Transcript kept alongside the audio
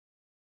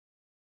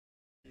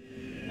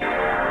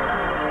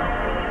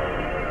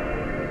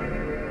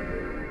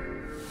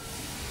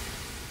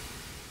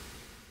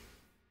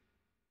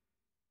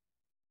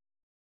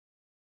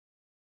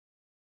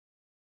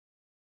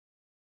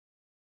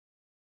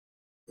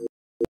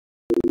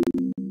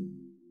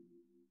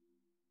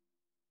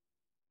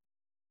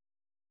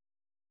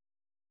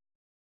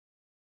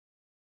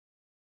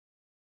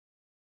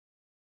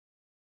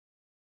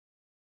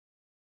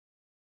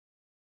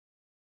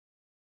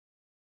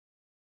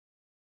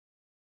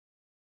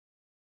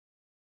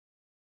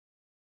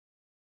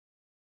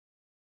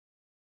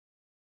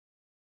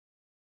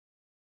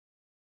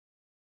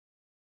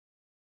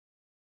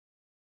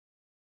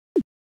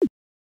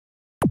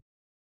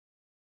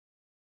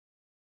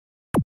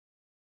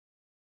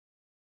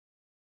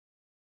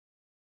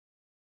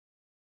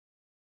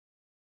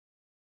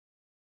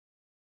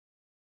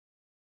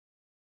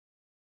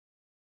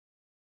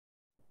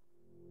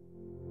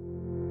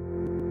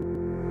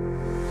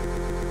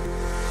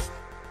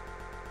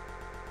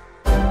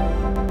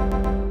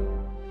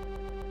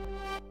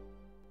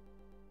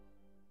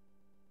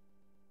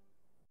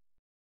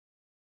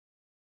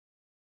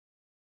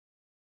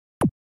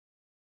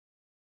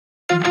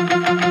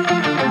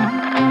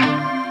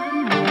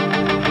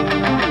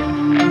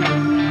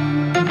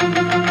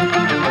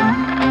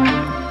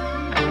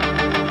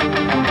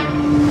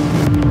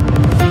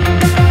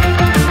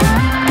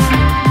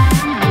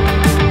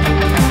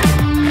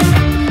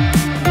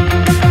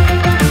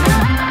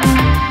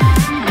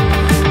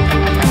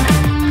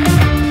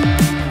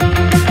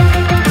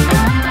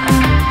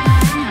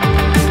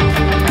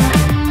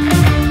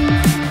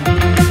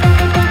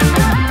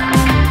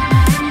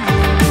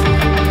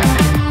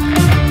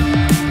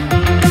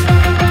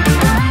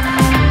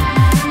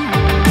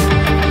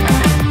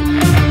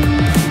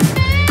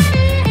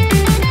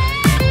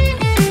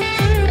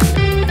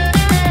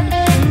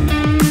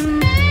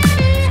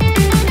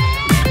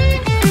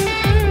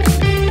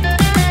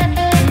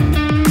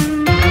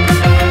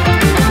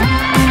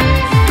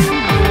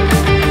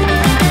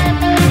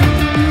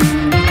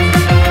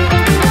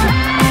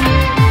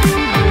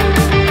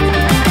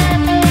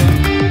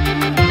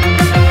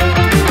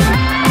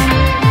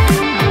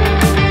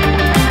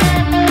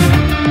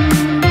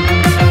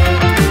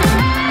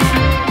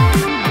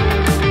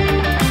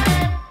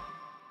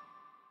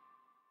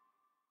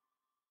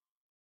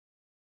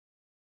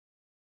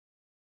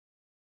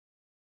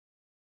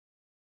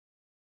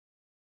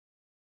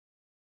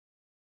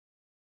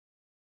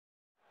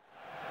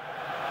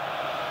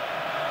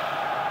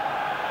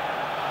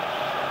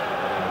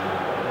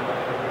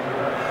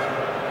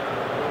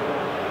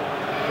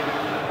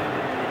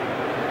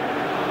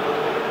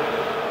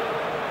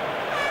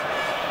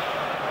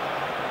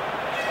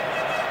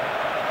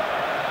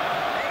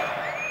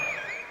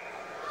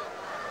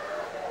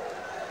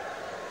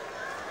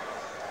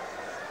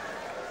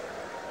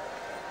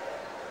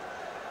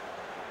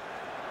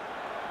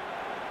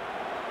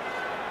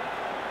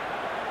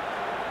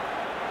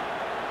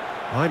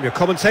I'm your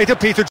commentator,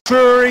 Peter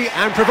Drury,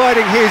 and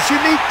providing his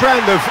unique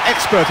brand of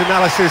expert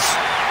analysis,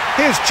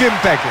 here's Jim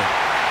Begley.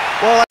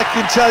 Well, I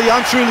can tell you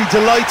I'm truly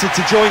delighted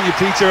to join you,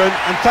 Peter,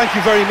 and thank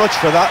you very much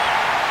for that.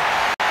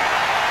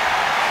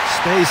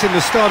 Stays in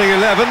the starting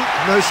 11,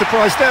 no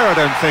surprise there, I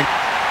don't think.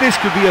 This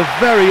could be a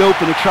very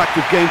open,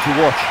 attractive game to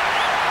watch.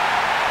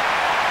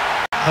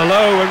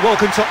 Hello and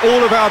welcome to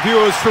all of our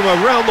viewers from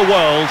around the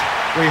world.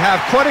 We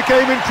have quite a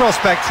game in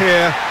prospect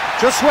here.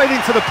 Just waiting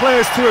for the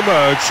players to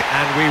emerge,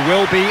 and we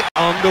will be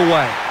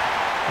underway.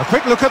 A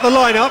quick look at the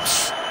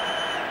lineups.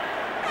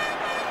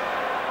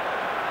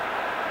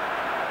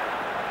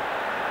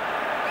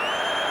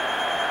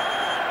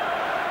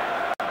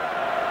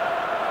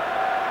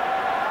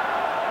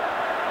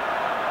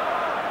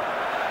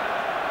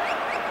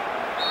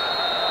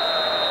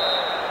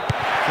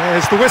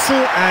 There's the whistle,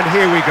 and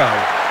here we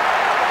go.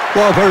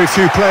 Well, very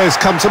few players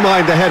come to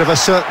mind ahead of a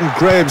certain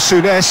Graham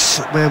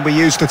Souness when we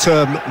use the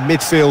term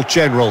midfield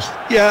general.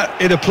 Yeah,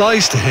 it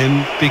applies to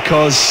him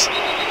because...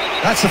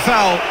 That's a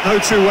foul, no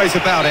two ways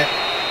about it.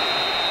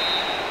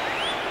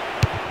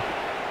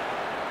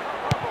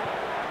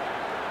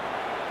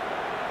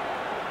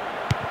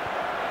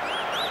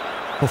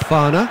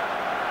 Fofana.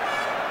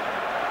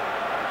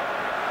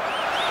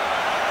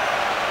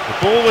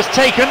 The ball was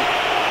taken.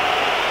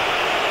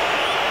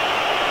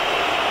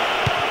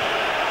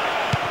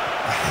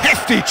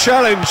 Hefty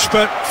challenge,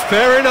 but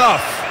fair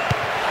enough.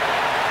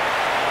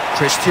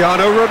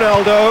 Cristiano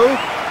Ronaldo.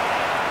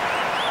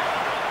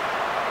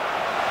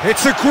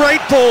 It's a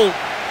great ball.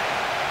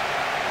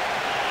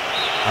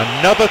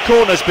 Another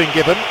corner's been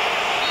given.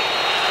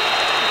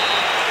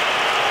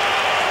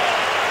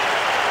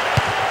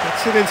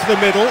 Gets it into the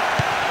middle.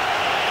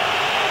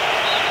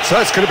 So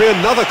it's going to be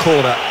another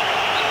corner.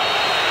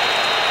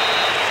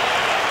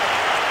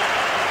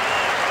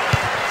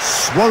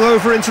 Swung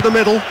over into the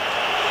middle.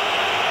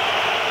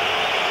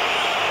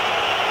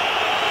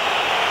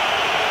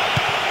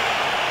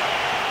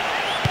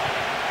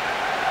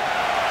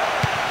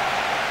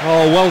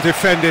 Oh, well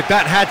defended.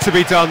 That had to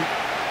be done.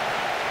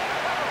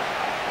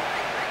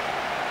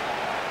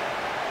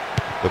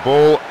 The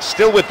ball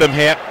still with them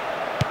here.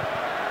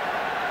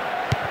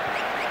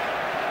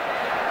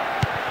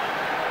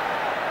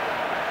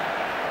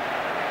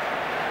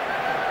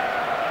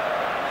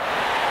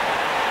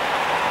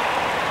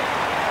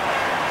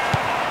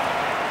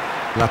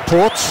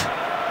 Laporte.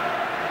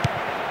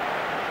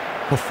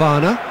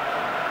 Fofana.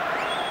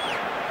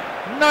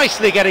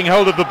 Nicely getting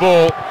hold of the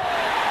ball.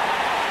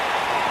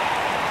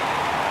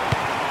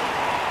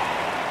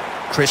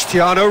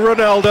 Cristiano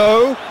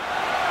Ronaldo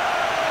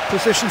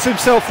positions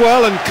himself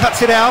well and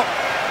cuts it out.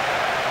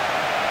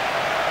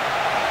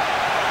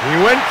 He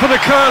went for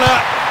the curler.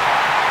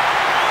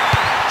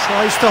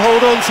 Tries to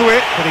hold on to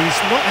it, but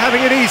he's not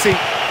having it easy.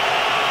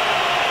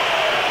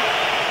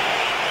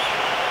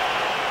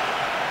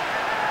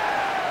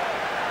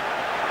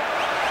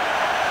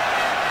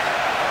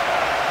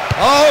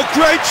 Oh,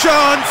 great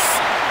chance!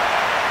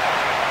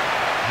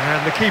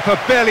 And the keeper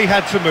barely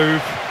had to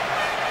move.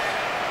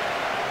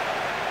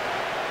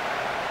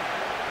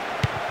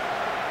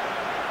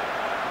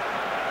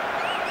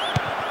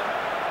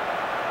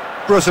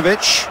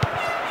 Brozovic.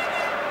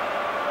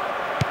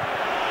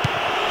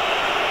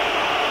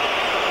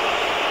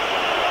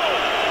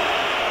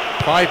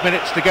 Five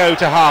minutes to go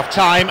to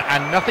half-time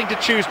and nothing to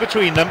choose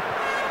between them.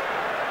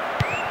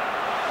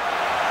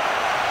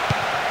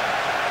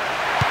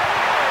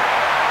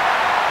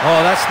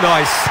 Oh, that's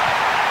nice.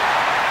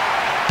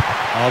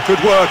 Oh,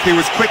 good work. He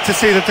was quick to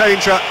see the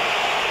danger.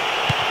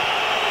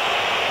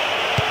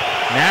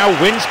 Now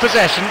wins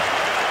possession.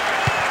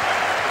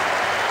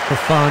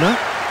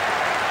 Fofana.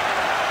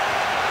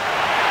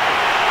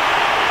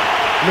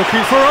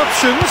 Looking for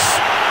options.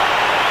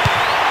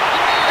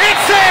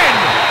 It's in!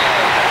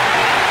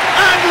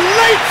 And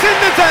late in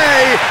the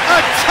day, a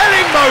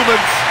telling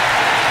moment.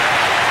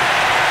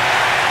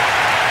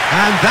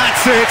 And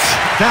that's it.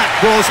 That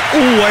was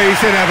always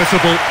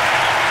inevitable.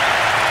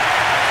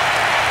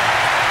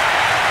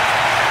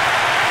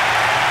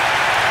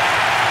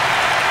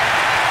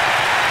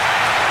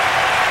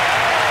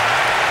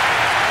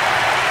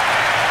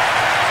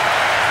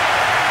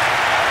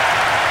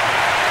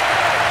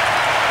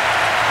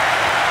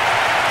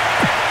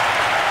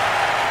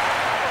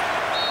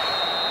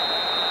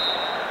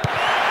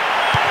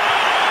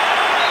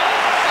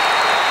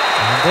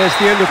 And there's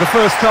the end of the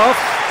first half.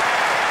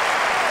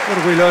 What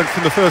have we learned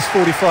from the first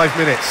 45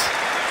 minutes?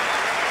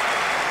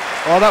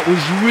 Oh, that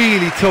was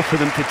really tough for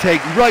them to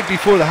take right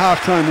before the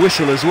half-time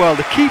whistle as well.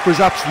 The keeper's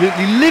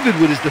absolutely livid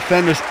with his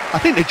defenders. I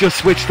think they just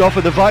switched off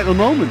at the vital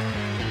moment.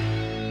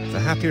 The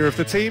happier of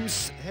the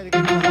teams heading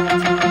into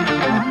half-time.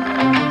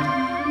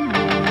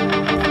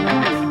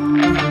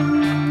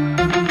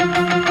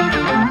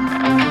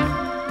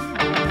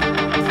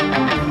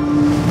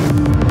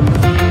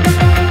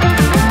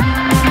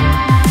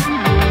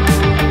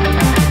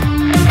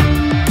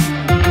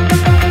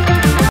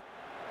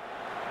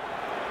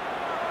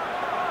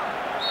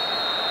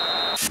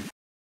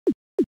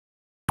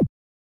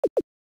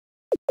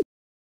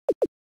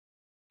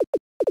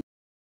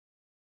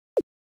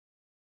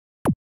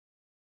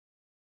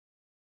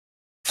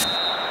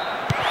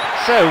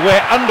 So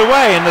we're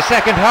underway in the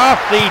second half,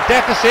 the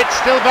deficit's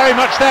still very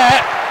much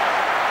there.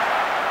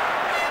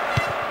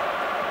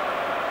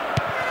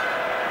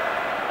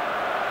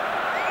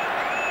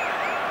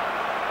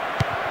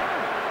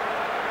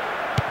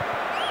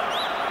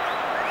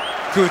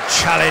 Good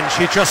challenge,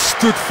 he just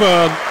stood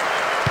firm.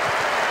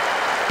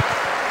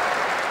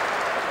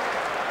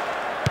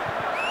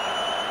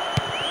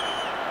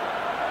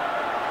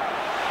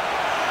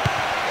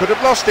 Could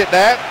have lost it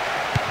there.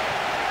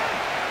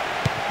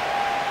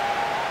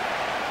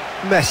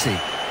 Messi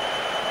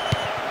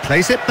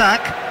plays it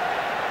back.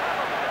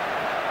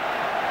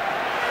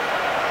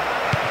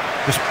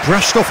 Just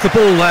brushed off the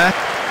ball there.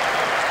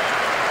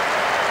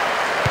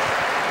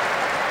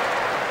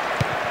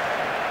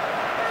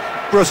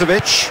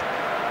 Brozovic.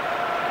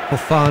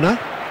 Fofana.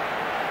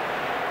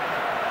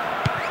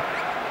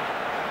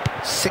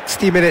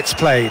 60 minutes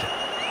played.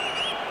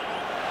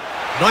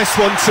 Nice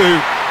one too.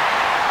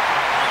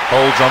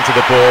 Holds onto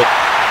the ball.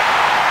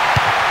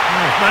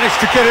 Managed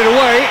to get it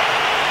away.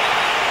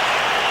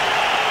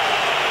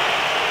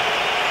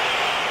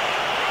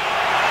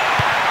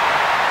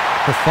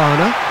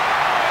 Fofana.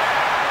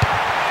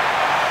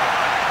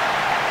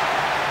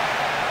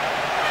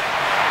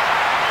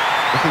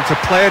 Looking to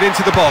play it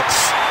into the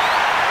box.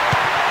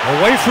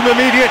 Away from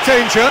immediate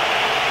danger.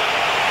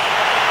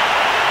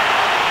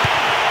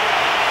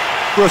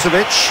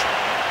 Brozovic.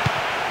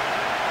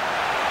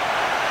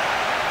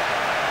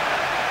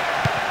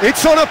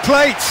 It's on a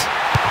plate.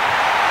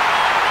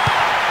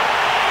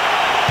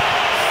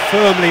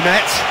 Firmly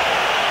met.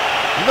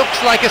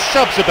 Looks like a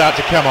sub's about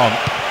to come on.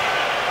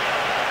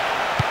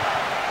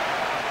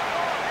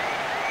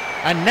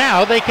 And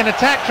now they can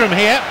attack from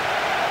here.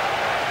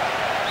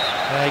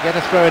 They get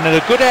a throw in a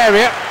good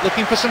area,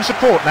 looking for some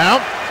support now.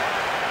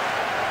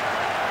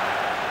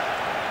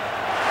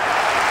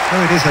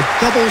 So it is a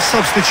double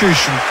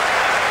substitution.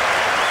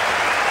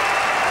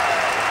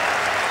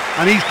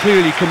 And he's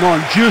clearly come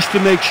on just to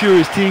make sure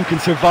his team can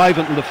survive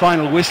until the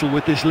final whistle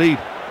with this lead.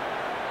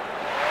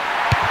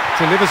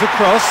 Delivers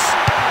across.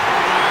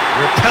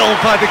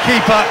 Repelled by the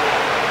keeper.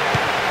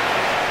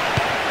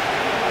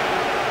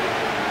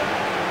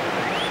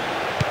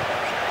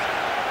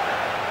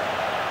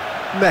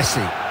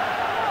 Messi.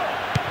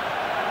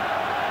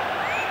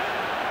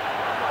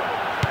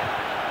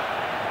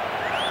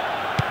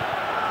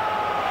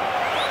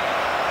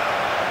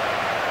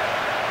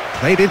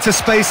 Played into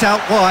space out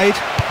wide.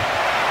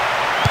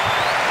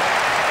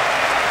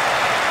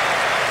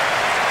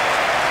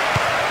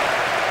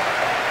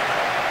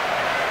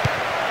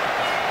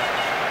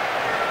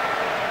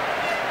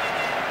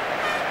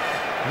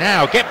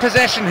 Now get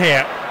possession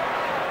here.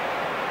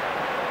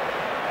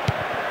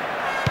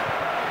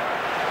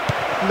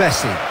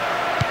 Messi.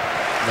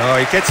 No,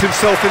 he gets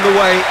himself in the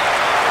way.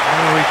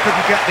 Oh, he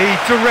couldn't get the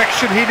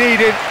direction he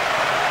needed.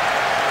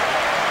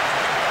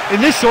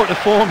 In this sort of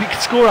form, he could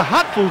score a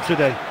hatful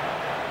today.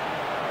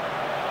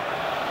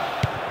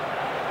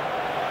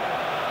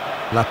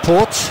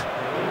 Laporte.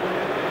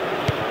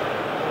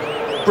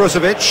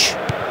 Brozovic.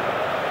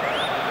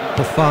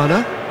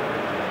 Fofana.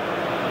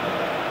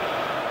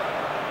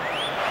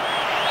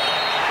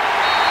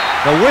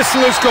 The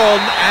whistle has gone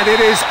and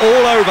it is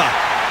all over.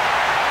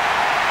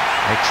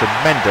 A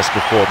tremendous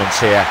performance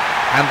here,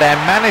 and their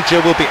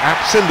manager will be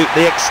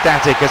absolutely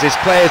ecstatic as his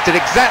players did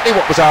exactly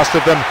what was asked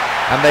of them,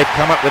 and they've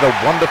come up with a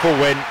wonderful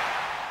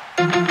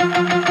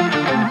win.